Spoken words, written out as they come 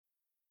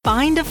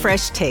Find a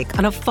fresh take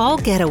on a fall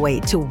getaway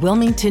to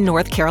Wilmington,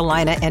 North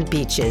Carolina and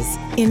beaches.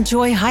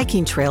 Enjoy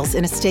hiking trails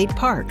in a state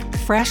park,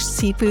 fresh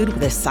seafood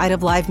with a side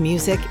of live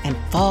music, and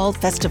fall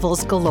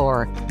festivals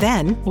galore.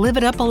 Then live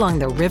it up along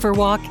the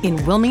Riverwalk in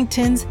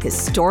Wilmington's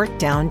historic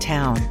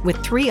downtown.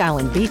 With 3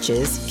 island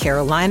beaches,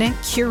 Carolina,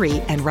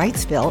 Curie, and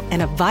Wrightsville,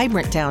 and a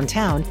vibrant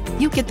downtown,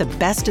 you get the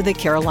best of the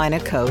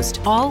Carolina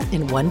coast all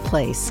in one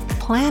place.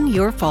 Plan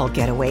your fall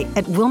getaway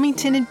at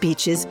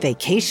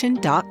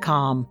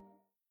WilmingtonandBeachesVacation.com.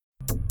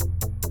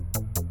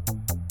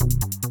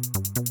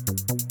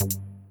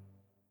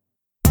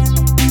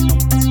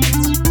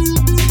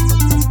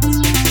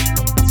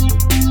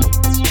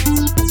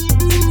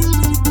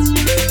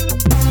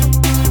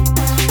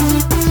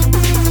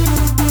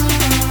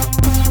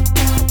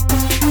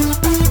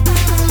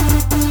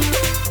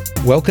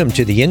 Welcome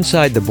to the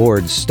Inside the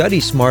Boards Study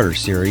Smarter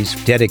series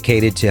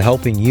dedicated to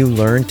helping you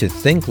learn to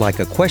think like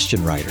a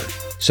question writer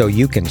so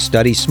you can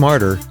study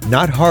smarter,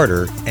 not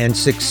harder, and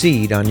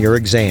succeed on your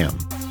exam.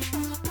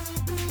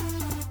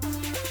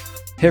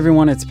 Hey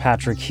everyone, it's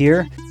Patrick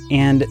here,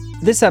 and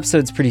this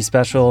episode's pretty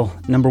special.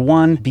 Number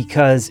one,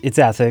 because it's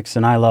ethics,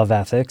 and I love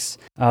ethics.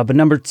 But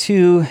number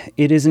two,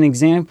 it is an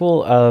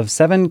example of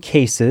 7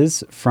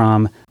 cases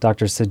from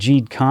Dr.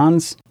 Sajid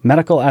Khan's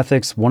Medical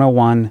Ethics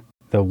 101,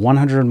 the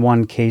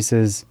 101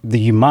 cases that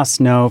you must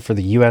know for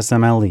the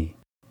USMLE.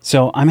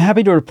 So I'm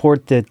happy to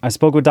report that I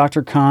spoke with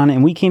Dr. Khan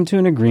and we came to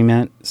an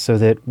agreement so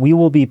that we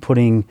will be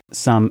putting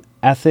some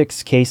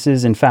ethics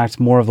cases, in fact,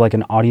 more of like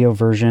an audio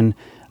version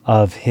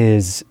of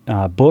his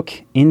book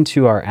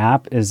into our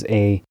app as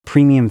a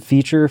premium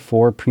feature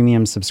for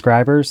premium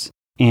subscribers,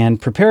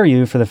 and prepare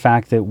you for the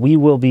fact that we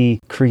will be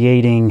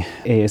creating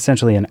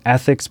essentially an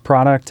ethics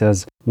product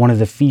as one of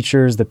the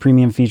features, the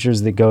premium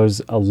features that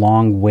goes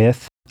along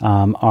with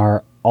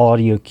our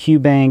Audio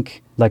QBank,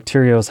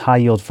 Lecturio's High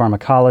Yield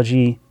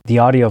Pharmacology, the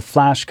audio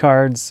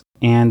flashcards,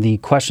 and the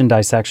question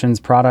dissections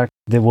product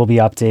that we'll be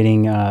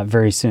updating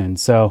very soon.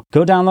 So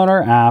go download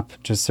our app,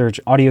 just search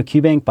Audio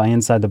QBank by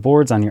Inside the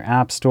Boards on your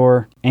app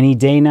store. Any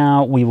day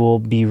now, we will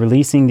be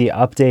releasing the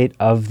update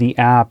of the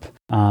app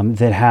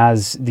that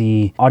has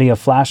the audio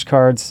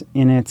flashcards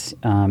in it,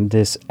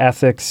 this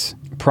ethics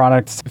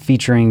product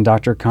featuring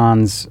Dr.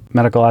 Khan's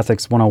Medical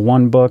Ethics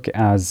 101 book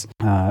as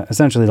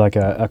essentially like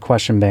a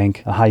question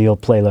bank, a high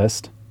yield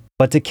playlist.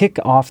 But to kick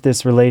off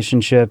this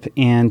relationship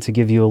and to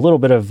give you a little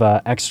bit of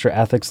extra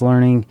ethics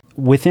learning,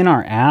 within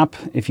our app,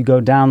 if you go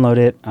download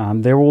it,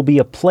 there will be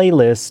a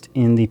playlist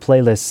in the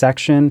playlist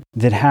section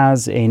that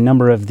has a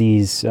number of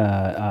these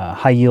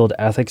high yield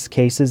ethics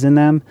cases in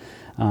them.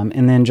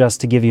 And then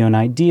just to give you an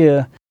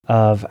idea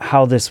of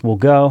how this will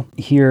go,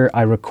 here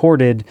I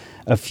recorded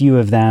a few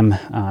of them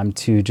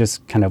to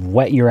just kind of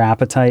whet your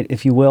appetite,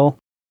 if you will.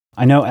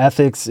 I know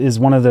ethics is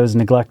one of those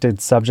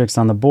neglected subjects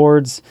on the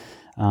boards,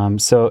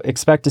 so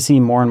expect to see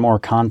more and more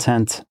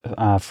content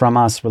from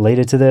us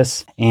related to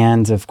this.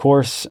 And of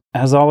course,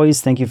 as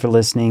always, thank you for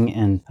listening.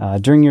 And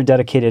during your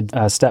dedicated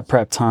step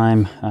prep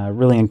time,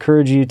 really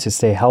encourage you to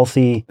stay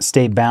healthy,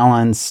 stay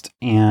balanced,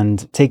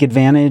 and take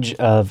advantage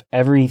of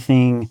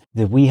everything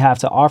that we have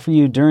to offer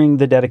you during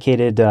the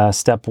dedicated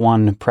Step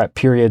 1 prep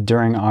period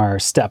during our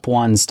Step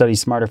 1 Study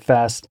Smarter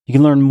Fest. You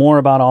can learn more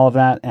about all of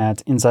that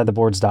at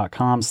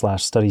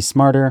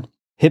insidetheboards.com/studysmarter.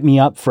 Hit me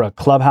up for a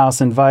Clubhouse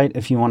invite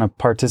if you want to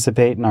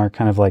participate in our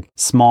kind of like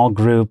small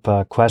group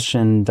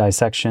question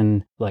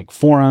dissection, like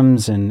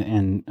forums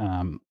and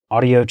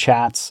audio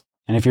chats.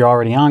 And if you're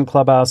already on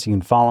Clubhouse, you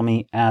can follow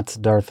me at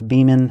Darth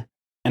Beeman.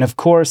 And of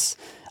course,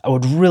 I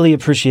would really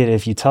appreciate it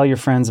if you tell your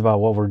friends about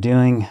what we're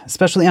doing,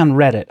 especially on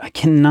Reddit. I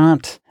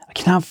cannot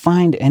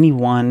find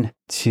anyone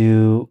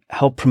to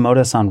help promote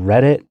us on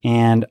Reddit.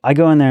 And I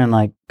go in there and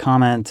like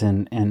comment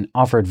and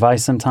offer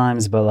advice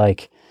sometimes, but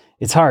like,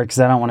 it's hard because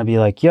I don't want to be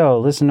like, yo,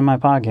 listen to my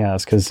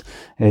podcast, because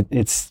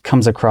it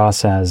comes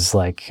across as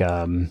like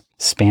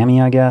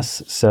spammy, I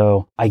guess.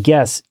 So I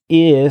guess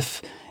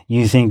if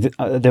you think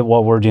that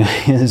what we're doing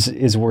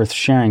is worth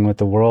sharing with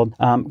the world,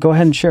 go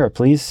ahead and share it,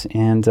 please.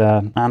 And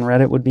on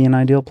Reddit would be an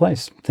ideal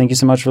place. Thank you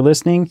so much for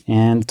listening,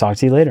 and talk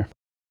to you later.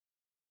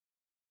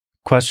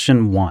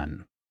 Question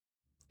 1.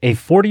 A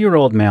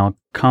 40-year-old male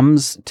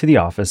comes to the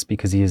office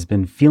because he has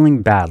been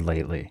feeling bad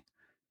lately.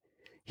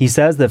 He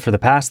says that for the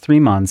past 3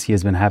 months, he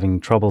has been having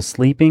trouble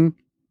sleeping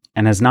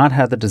and has not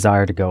had the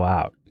desire to go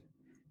out.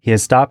 He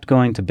has stopped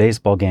going to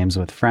baseball games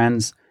with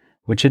friends,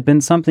 which had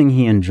been something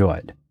he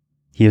enjoyed.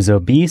 He is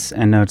obese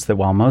and notes that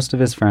while most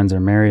of his friends are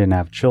married and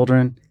have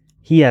children,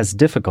 he has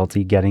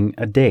difficulty getting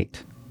a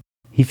date.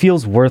 He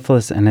feels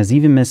worthless and has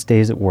even missed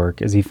days at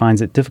work as he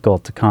finds it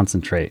difficult to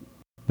concentrate.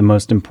 The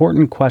most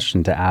important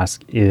question to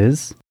ask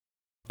is: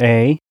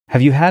 A.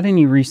 Have you had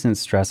any recent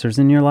stressors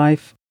in your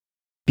life?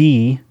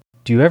 B.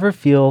 Do you ever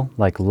feel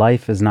like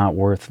life is not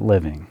worth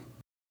living?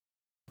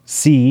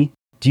 C.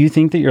 Do you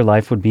think that your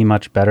life would be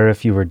much better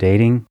if you were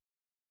dating?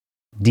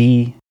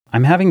 D.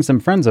 I'm having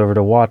some friends over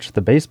to watch the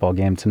baseball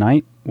game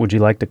tonight. Would you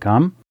like to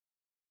come?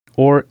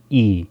 Or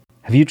E.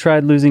 Have you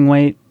tried losing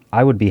weight?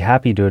 I would be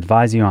happy to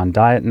advise you on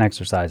diet and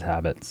exercise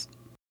habits.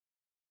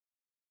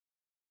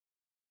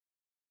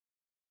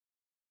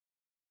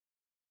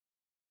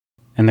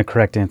 And the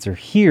correct answer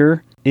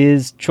here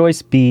is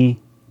choice B.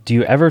 Do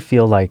you ever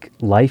feel like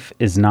life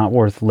is not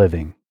worth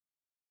living?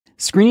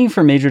 Screening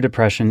for major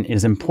depression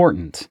is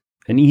important.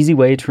 An easy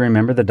way to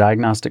remember the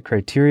diagnostic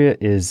criteria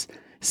is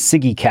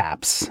SIGI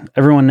CAPS.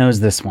 Everyone knows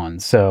this one.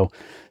 So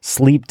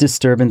sleep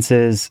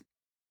disturbances,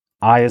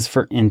 I is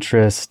for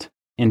interest.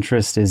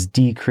 Interest is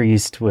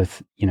decreased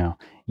with,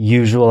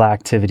 usual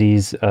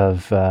activities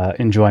of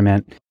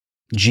enjoyment.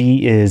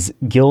 G is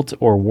guilt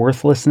or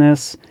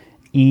worthlessness.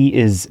 E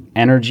is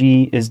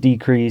energy is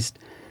decreased.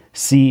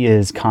 C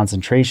is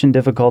concentration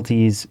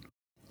difficulties.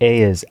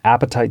 A is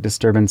appetite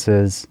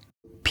disturbances.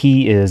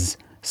 P is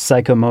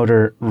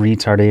psychomotor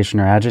retardation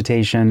or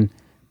agitation.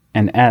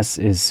 And S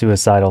is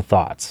suicidal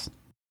thoughts.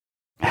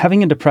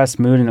 Having a depressed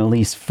mood in at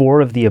least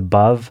 4 of the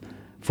above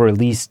for at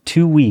least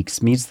 2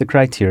 weeks meets the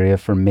criteria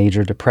for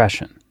major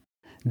depression.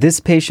 This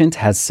patient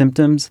has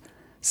symptoms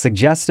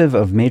suggestive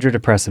of major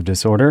depressive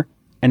disorder,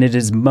 and it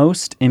is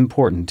most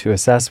important to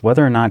assess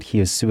whether or not he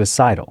is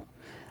suicidal.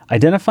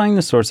 Identifying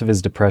the source of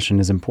his depression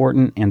is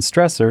important, and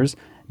stressors,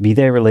 be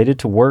they related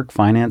to work,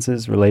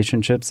 finances,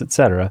 relationships,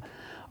 etc.,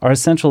 are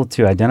essential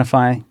to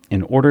identify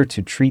in order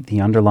to treat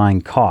the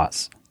underlying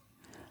cause.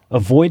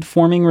 Avoid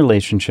forming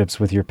relationships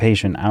with your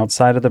patient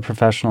outside of the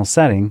professional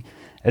setting,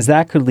 as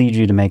that could lead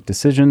you to make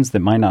decisions that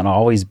might not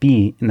always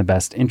be in the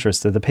best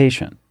interest of the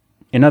patient.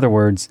 In other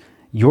words,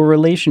 your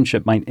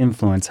relationship might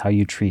influence how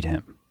you treat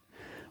him.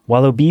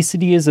 While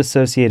obesity is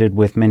associated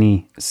with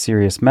many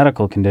serious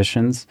medical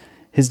conditions,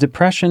 his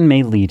depression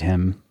may lead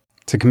him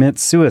to commit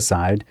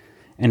suicide,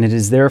 and it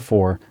is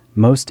therefore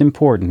most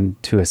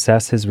important to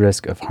assess his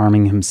risk of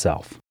harming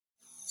himself.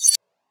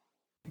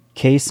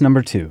 Case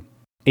number 2.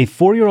 A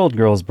 4-year-old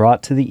girl is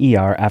brought to the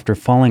ER after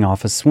falling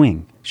off a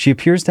swing. She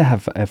appears to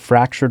have a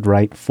fractured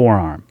right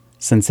forearm.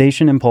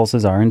 Sensation and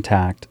pulses are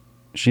intact.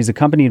 She's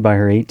accompanied by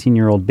her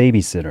 18-year-old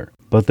babysitter.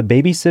 Both the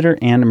babysitter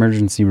and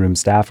emergency room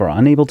staff are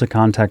unable to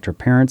contact her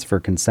parents for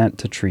consent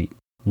to treat.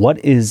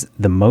 What is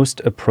the most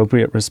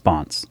appropriate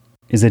response?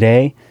 Is it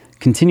A,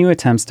 continue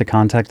attempts to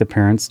contact the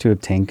parents to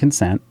obtain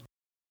consent,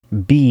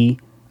 B,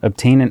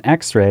 obtain an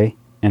X-ray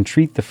and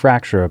treat the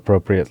fracture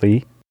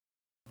appropriately,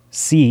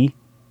 C,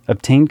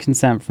 obtain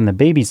consent from the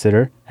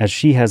babysitter as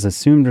she has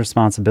assumed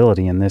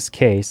responsibility in this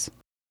case,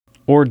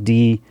 or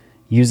D,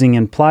 using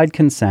implied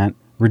consent,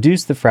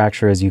 reduce the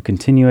fracture as you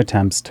continue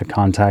attempts to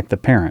contact the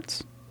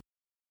parents.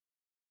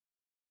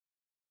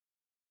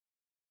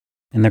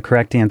 And the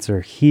correct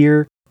answer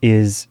here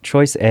is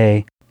choice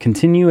A,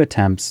 continue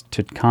attempts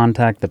to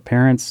contact the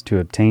parents to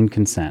obtain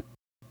consent.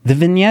 The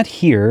vignette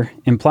here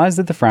implies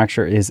that the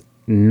fracture is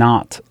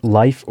not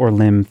life or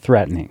limb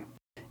threatening.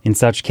 In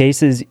such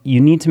cases,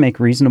 you need to make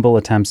reasonable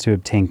attempts to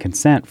obtain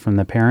consent from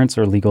the parents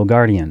or legal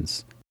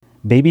guardians.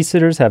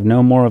 Babysitters have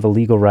no more of a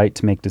legal right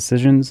to make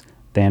decisions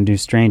than do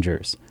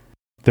strangers.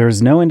 There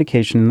is no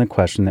indication in the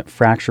question that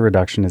fracture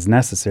reduction is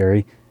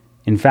necessary.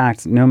 In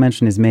fact, no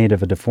mention is made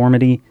of a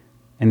deformity,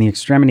 and the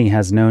extremity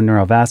has no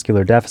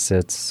neurovascular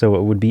deficits, so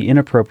it would be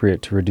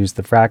inappropriate to reduce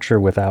the fracture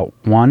without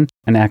 1,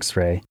 an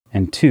X-ray,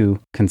 and 2,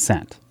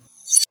 consent.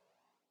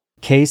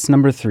 Case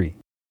number 3.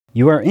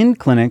 You are in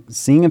clinic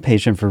seeing a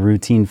patient for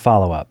routine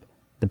follow-up.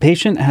 The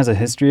patient has a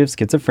history of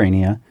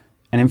schizophrenia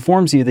and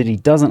informs you that he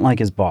doesn't like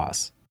his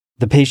boss.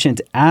 The patient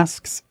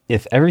asks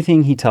if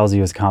everything he tells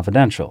you is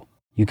confidential.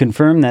 You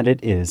confirm that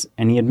it is,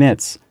 and he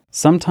admits,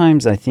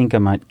 "Sometimes I think I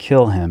might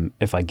kill him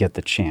if I get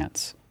the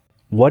chance."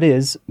 What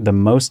is the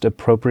most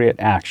appropriate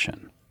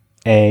action?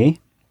 A,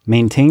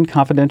 maintain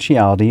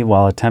confidentiality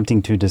while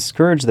attempting to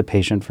discourage the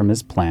patient from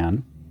his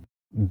plan.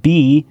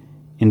 B,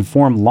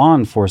 inform law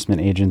enforcement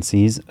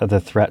agencies of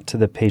the threat to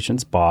the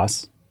patient's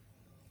boss.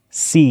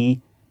 C,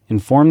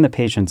 inform the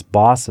patient's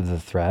boss of the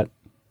threat.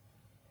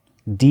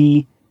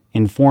 D,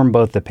 inform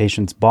both the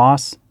patient's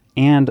boss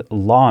and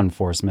law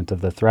enforcement of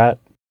the threat.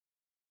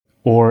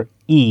 Or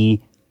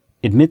E,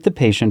 admit the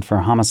patient for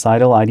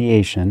homicidal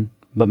ideation,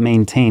 but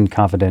maintain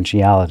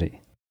confidentiality.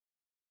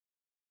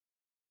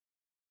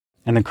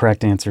 And the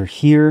correct answer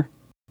here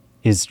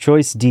is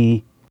choice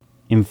D,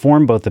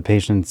 inform both the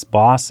patient's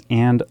boss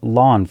and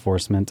law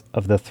enforcement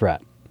of the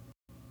threat.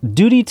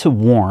 Duty to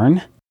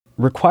warn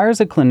requires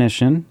a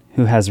clinician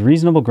who has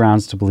reasonable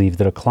grounds to believe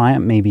that a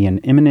client may be in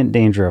imminent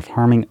danger of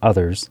harming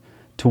others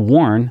to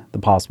warn the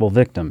possible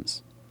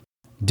victims.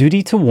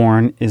 Duty to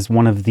warn is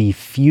one of the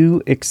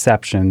few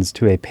exceptions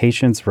to a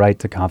patient's right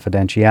to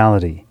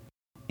confidentiality.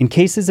 In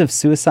cases of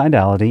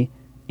suicidality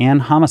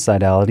and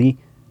homicidality,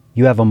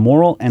 you have a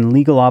moral and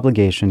legal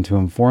obligation to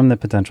inform the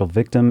potential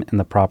victim and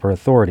the proper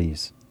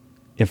authorities.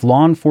 If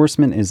law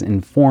enforcement is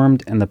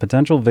informed and the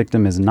potential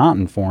victim is not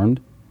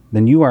informed,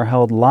 then you are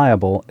held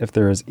liable if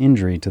there is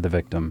injury to the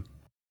victim.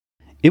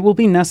 It will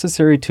be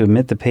necessary to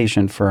admit the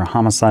patient for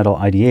homicidal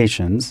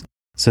ideations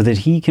so that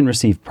he can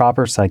receive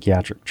proper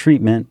psychiatric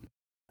treatment,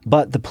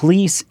 but the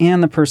police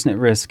and the person at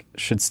risk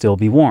should still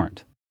be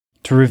warned.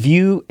 To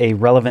review a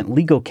relevant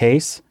legal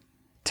case,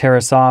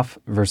 Tarasov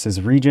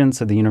versus Regents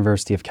of the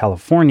University of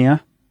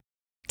California,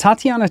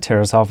 Tatiana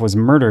Tarasov was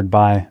murdered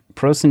by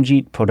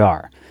Prosenjit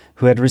Podar,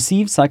 who had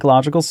received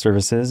psychological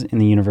services in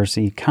the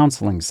University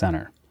Counseling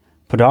Center.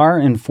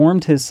 Podar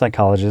informed his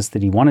psychologist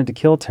that he wanted to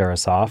kill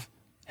Tarasov,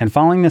 and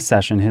following the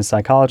session, his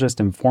psychologist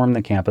informed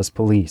the campus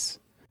police.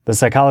 The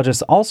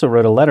psychologist also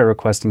wrote a letter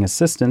requesting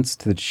assistance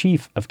to the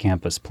chief of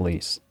campus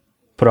police.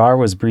 Podar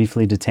was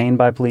briefly detained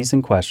by police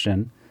in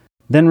question,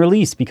 then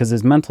released because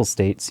his mental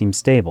state seemed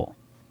stable.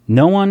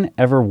 No one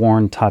ever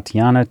warned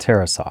Tatiana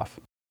Tarasov,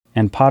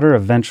 and Podar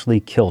eventually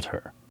killed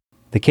her.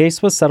 The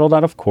case was settled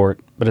out of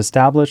court, but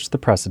established the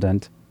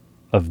precedent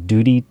of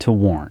duty to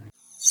warn.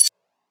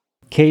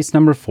 Case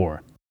number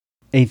 4.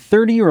 A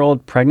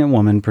 30-year-old pregnant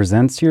woman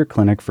presents to your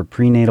clinic for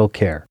prenatal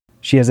care.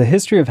 She has a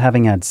history of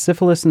having had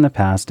syphilis in the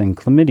past and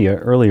chlamydia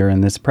earlier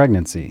in this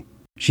pregnancy.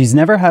 She's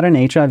never had an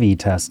HIV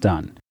test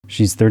done.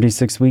 She's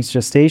 36 weeks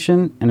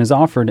gestation and is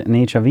offered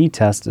an HIV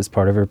test as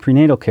part of her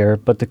prenatal care,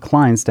 but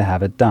declines to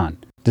have it done.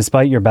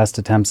 Despite your best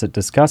attempts at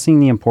discussing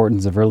the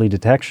importance of early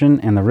detection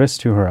and the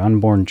risk to her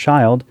unborn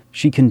child,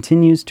 she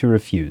continues to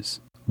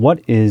refuse.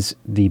 What is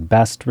the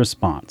best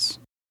response?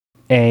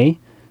 A.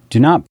 Do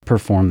not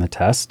perform the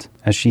test,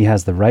 as she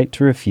has the right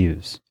to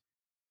refuse.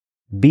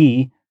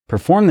 B.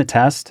 Perform the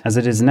test, as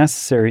it is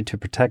necessary to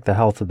protect the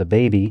health of the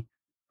baby.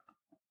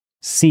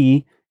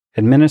 C.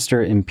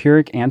 Administer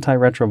empiric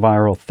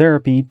antiretroviral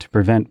therapy to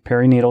prevent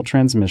perinatal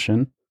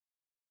transmission.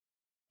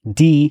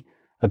 D.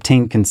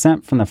 Obtain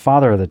consent from the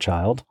father of the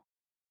child.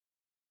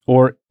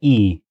 Or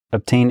E.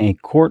 Obtain a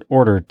court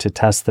order to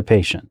test the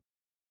patient.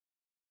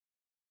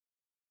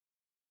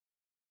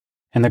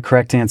 And the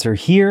correct answer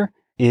here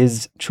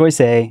is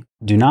choice A,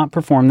 do not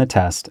perform the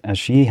test, as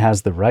she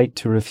has the right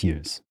to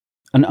refuse.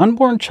 An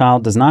unborn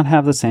child does not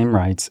have the same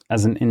rights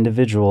as an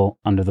individual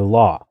under the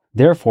law.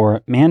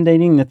 Therefore,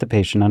 mandating that the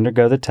patient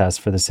undergo the test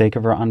for the sake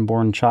of her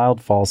unborn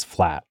child falls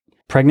flat.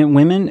 Pregnant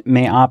women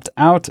may opt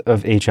out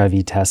of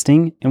HIV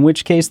testing, in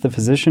which case the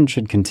physician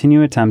should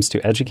continue attempts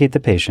to educate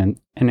the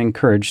patient and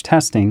encourage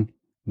testing,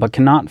 but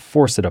cannot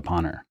force it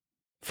upon her.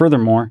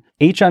 Furthermore,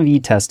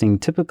 HIV testing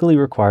typically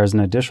requires an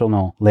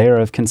additional layer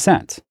of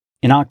consent.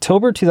 In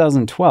October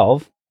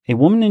 2012, a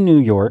woman in New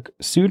York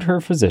sued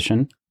her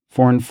physician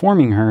for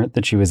informing her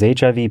that she was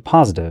HIV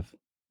positive.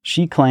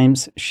 She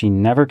claims she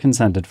never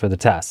consented for the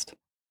test.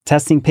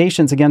 Testing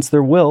patients against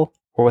their will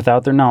or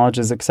without their knowledge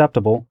is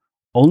acceptable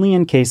only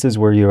in cases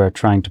where you are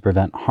trying to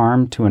prevent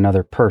harm to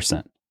another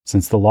person.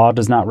 Since the law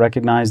does not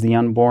recognize the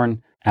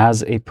unborn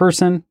as a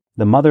person,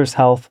 the mother's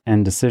health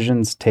and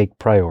decisions take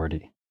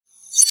priority.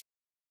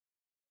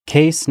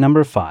 Case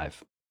number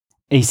 5.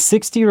 A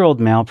 60-year-old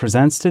male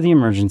presents to the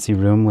emergency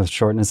room with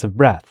shortness of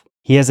breath.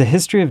 He has a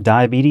history of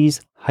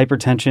diabetes,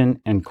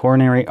 hypertension, and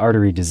coronary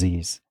artery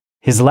disease.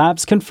 His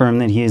labs confirm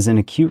that he is in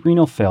acute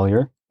renal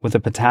failure with a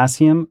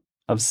potassium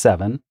of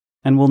 7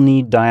 and will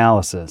need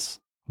dialysis.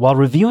 While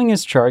reviewing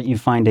his chart, you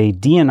find a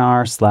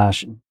DNR/DNI,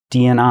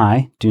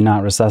 do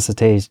not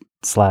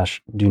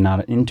resuscitate/do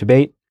not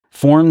intubate,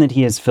 form that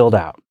he has filled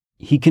out.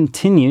 He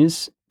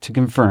continues to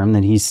confirm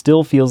that he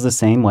still feels the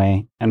same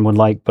way and would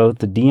like both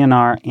the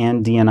DNR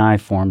and DNI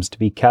forms to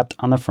be kept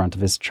on the front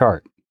of his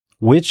chart.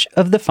 Which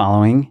of the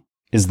following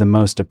is the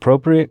most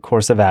appropriate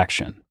course of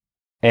action?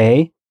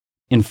 A.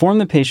 Inform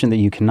the patient that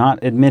you cannot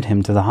admit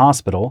him to the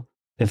hospital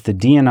if the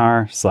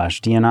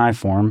DNR/DNI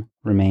form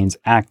remains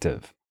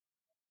active.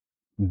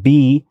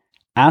 B.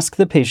 Ask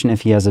the patient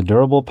if he has a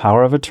durable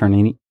power of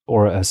attorney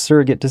or a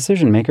surrogate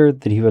decision maker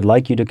that he would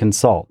like you to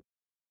consult.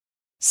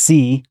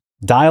 C.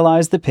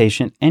 Dialyze the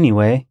patient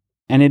anyway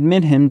and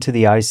admit him to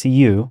the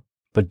ICU,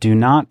 but do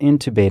not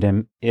intubate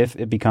him if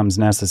it becomes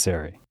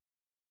necessary.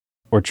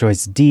 Or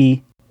choice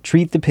D.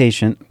 Treat the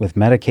patient with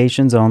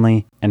medications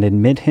only and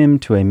admit him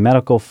to a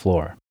medical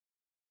floor.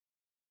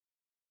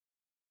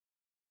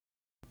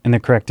 And the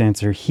correct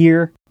answer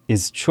here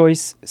is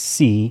choice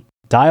C.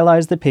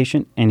 Dialyze the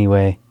patient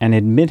anyway and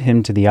admit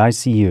him to the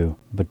ICU,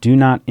 but do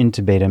not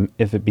intubate him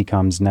if it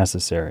becomes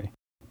necessary.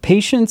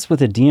 Patients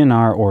with a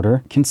DNR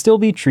order can still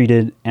be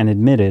treated and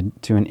admitted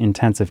to an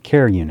intensive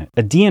care unit.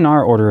 A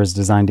DNR order is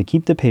designed to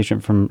keep the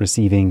patient from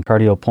receiving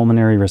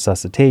cardiopulmonary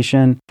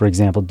resuscitation, for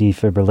example,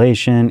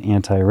 defibrillation,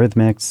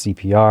 antiarrhythmics,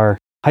 CPR.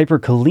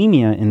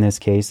 Hyperkalemia in this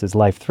case is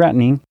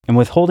life-threatening, and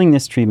withholding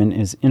this treatment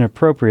is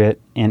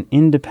inappropriate and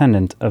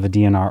independent of a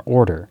DNR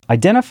order.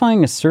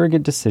 Identifying a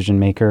surrogate decision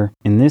maker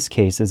in this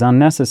case is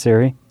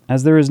unnecessary,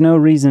 as there is no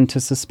reason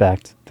to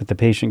suspect that the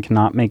patient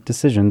cannot make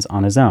decisions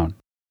on his own.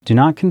 Do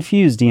not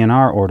confuse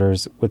DNR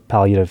orders with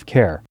palliative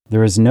care.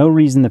 There is no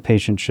reason the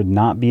patient should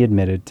not be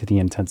admitted to the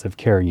intensive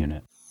care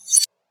unit.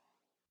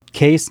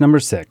 Case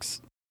number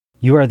 6.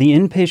 You are the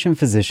inpatient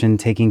physician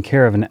taking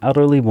care of an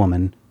elderly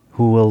woman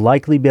who will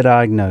likely be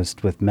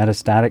diagnosed with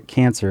metastatic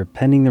cancer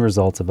pending the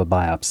results of a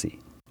biopsy.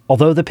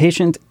 Although the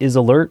patient is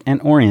alert and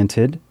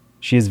oriented,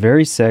 she is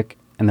very sick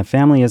and the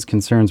family has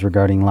concerns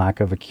regarding lack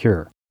of a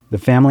cure. The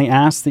family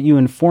asks that you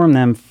inform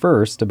them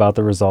first about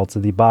the results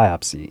of the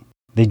biopsy.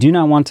 They do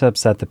not want to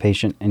upset the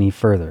patient any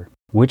further.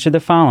 Which of the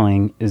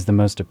following is the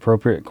most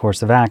appropriate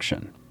course of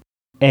action?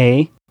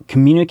 A.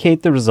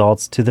 Communicate the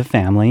results to the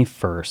family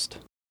first.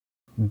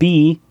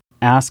 B.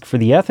 ask for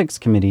the ethics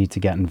committee to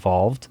get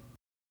involved.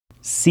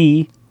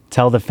 C,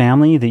 tell the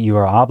family that you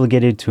are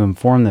obligated to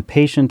inform the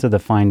patient of the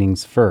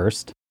findings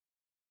first.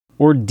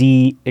 Or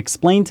D,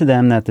 explain to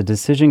them that the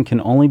decision can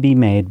only be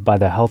made by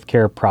the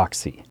healthcare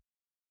proxy.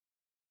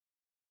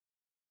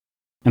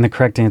 And the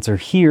correct answer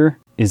here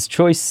is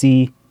choice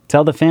C,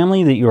 tell the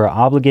family that you are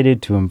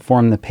obligated to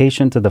inform the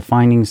patient of the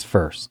findings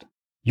first.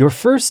 Your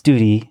first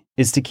duty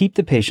is to keep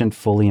the patient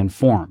fully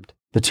informed.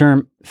 The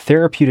term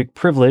therapeutic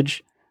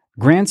privilege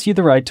grants you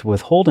the right to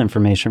withhold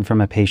information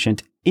from a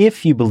patient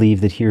if you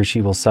believe that he or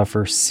she will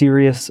suffer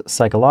serious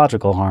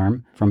psychological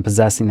harm from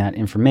possessing that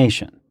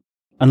information,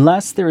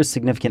 unless there is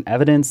significant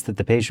evidence that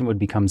the patient would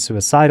become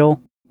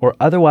suicidal or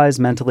otherwise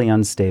mentally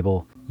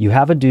unstable. You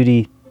have a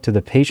duty to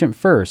the patient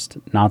first,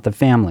 not the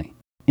family.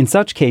 In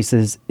such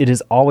cases, it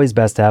is always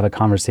best to have a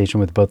conversation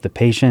with both the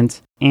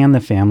patient and the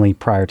family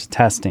prior to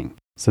testing,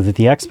 so that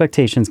the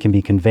expectations can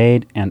be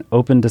conveyed and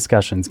open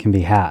discussions can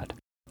be had.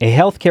 A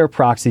healthcare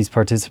proxy's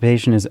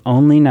participation is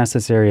only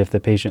necessary if the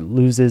patient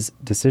loses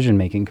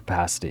decision-making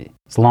capacity.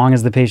 As long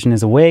as the patient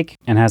is awake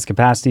and has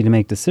capacity to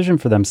make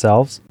decisions for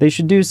themselves, they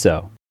should do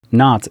so.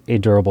 Not a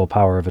durable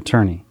power of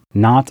attorney,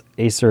 not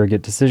a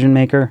surrogate decision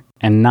maker,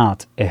 and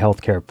not a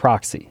healthcare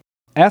proxy.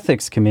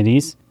 Ethics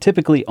committees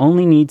typically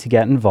only need to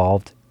get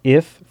involved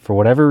if, for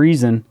whatever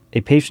reason, a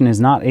patient is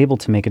not able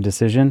to make a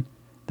decision,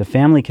 the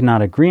family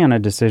cannot agree on a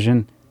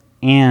decision,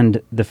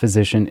 and the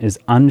physician is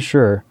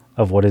unsure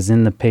of what is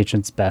in the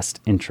patient's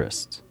best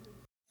interests.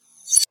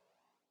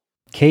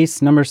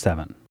 Case number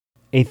 7.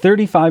 A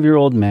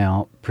 35-year-old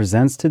male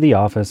presents to the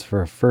office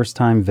for a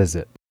first-time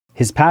visit.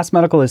 His past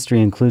medical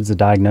history includes a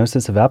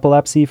diagnosis of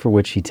epilepsy for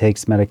which he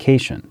takes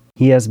medication.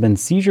 He has been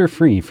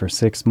seizure-free for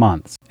 6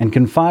 months and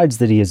confides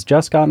that he has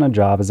just gotten a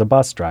job as a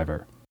bus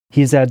driver.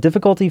 He has had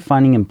difficulty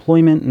finding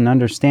employment and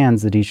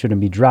understands that he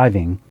shouldn't be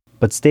driving,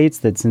 but states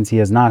that since he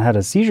has not had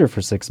a seizure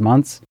for 6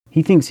 months,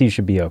 he thinks he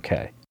should be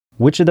okay.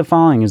 Which of the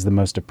following is the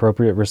most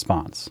appropriate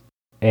response?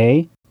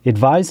 A.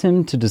 Advise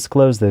him to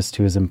disclose this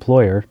to his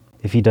employer.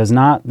 If he does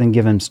not, then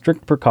give him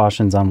strict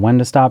precautions on when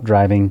to stop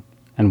driving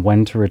and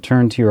when to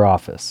return to your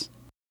office.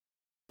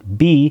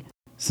 B.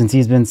 Since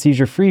he's been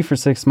seizure-free for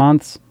 6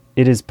 months,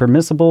 it is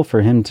permissible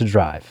for him to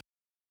drive.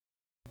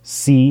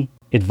 C.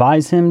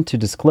 Advise him to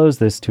disclose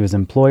this to his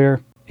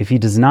employer. If he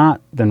does not,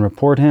 then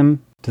report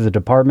him to the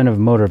Department of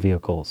Motor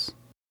Vehicles.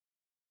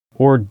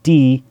 Or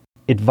D.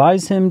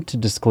 Advise him to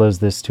disclose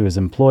this to his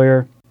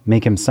employer.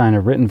 Make him sign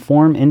a written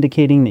form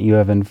indicating that you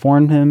have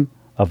informed him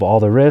of all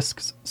the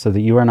risks so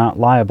that you are not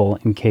liable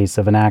in case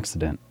of an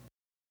accident.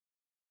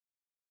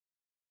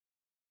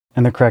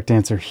 And the correct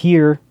answer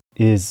here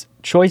is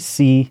choice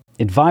C,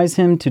 advise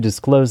him to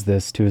disclose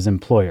this to his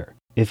employer.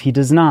 If he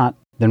does not,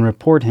 then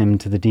report him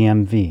to the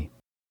DMV.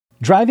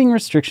 Driving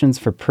restrictions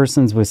for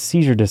persons with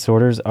seizure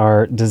disorders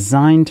are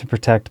designed to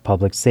protect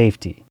public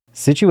safety.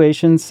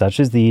 Situations such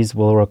as these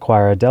will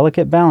require a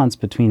delicate balance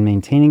between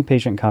maintaining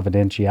patient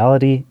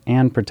confidentiality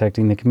and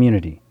protecting the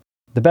community.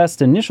 The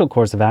best initial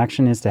course of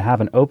action is to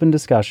have an open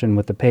discussion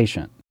with the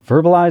patient.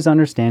 Verbalize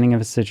understanding of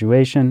his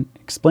situation,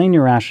 explain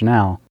your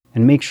rationale,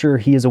 and make sure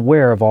he is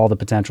aware of all the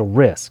potential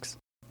risks.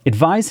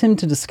 Advise him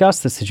to discuss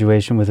the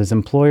situation with his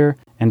employer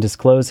and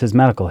disclose his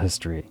medical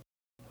history.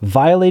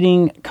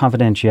 Violating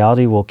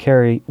confidentiality will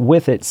carry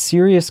with it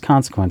serious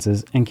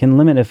consequences and can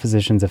limit a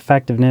physician's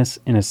effectiveness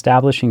in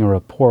establishing a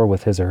rapport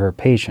with his or her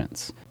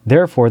patients.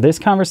 Therefore, this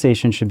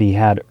conversation should be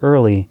had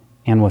early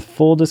and with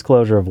full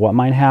disclosure of what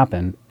might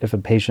happen if a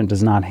patient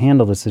does not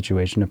handle the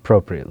situation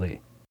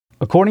appropriately.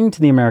 According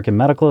to the American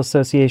Medical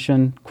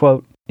Association,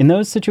 quote, in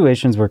those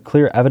situations where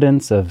clear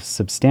evidence of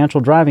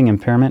substantial driving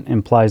impairment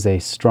implies a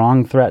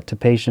strong threat to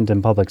patient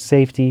and public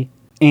safety,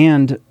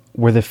 and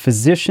where the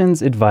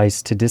physician's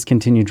advice to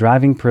discontinue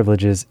driving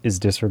privileges is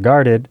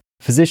disregarded,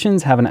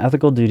 physicians have an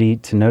ethical duty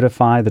to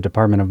notify the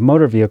Department of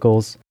Motor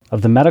Vehicles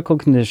of the medical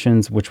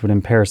conditions which would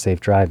impair safe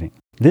driving.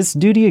 This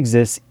duty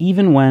exists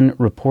even when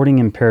reporting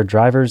impaired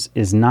drivers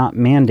is not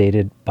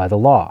mandated by the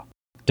law.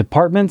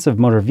 Departments of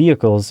Motor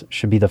Vehicles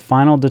should be the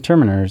final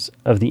determiners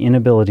of the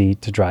inability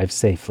to drive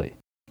safely.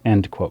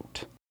 End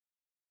quote.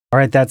 All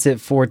right, that's it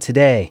for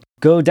today.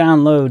 Go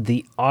download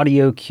the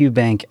Audio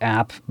QBank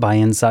app by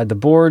Inside the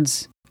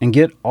Boards and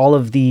get all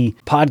of the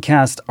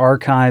podcast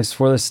archives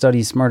for the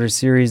Study Smarter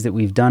series that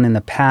we've done in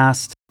the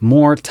past.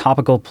 More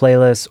topical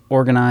playlists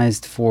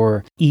organized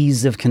for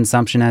ease of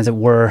consumption, as it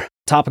were.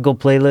 Topical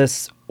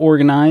playlists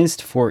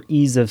organized for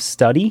ease of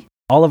study.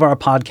 All of our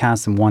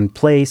podcasts in one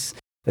place.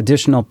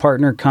 Additional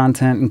partner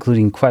content,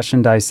 including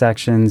question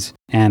dissections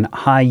and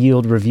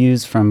high-yield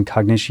reviews from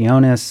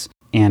Cognitionis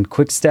and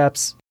Quick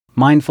Steps.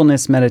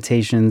 Mindfulness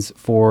meditations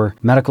for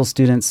medical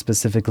students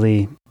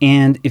specifically.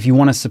 And if you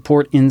want to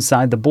support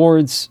Inside the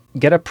Boards,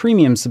 get a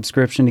premium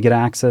subscription to get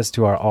access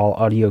to our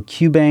all-audio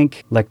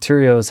QBank,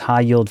 Lecturio's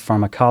high-yield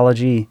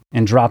pharmacology,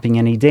 and dropping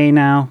any day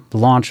now, the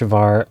launch of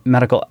our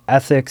medical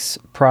ethics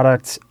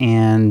product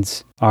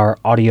and our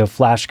audio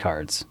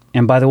flashcards.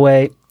 And by the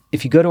way,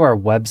 If you go to our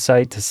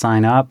website to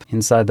sign up,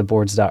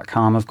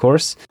 insidetheboards.com, of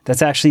course,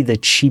 that's actually the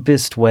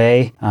cheapest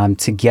way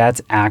to get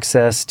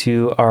access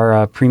to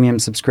our premium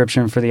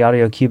subscription for the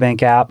Audio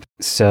QBank app.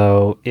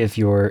 So if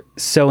you're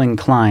so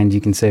inclined,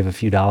 you can save a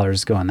few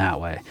dollars going that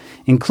way,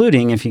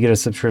 including if you get a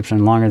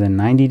subscription longer than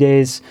 90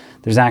 days,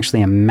 there's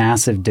actually a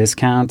massive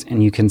discount,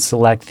 and you can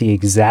select the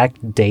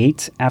exact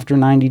date after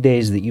 90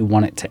 days that you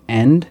want it to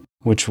end,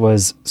 which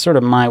was sort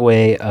of my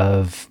way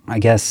of, I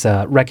guess,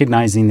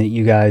 recognizing that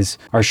you guys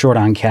are short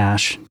on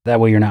cash. That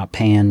way you're not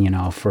paying,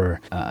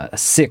 for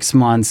 6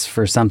 months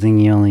for something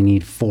you only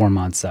need 4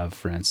 months of,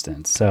 for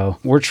instance. So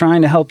we're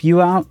trying to help you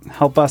out,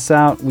 help us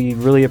out. We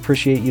really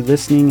appreciate you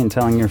listening and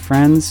telling your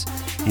friends,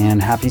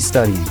 and happy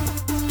studying.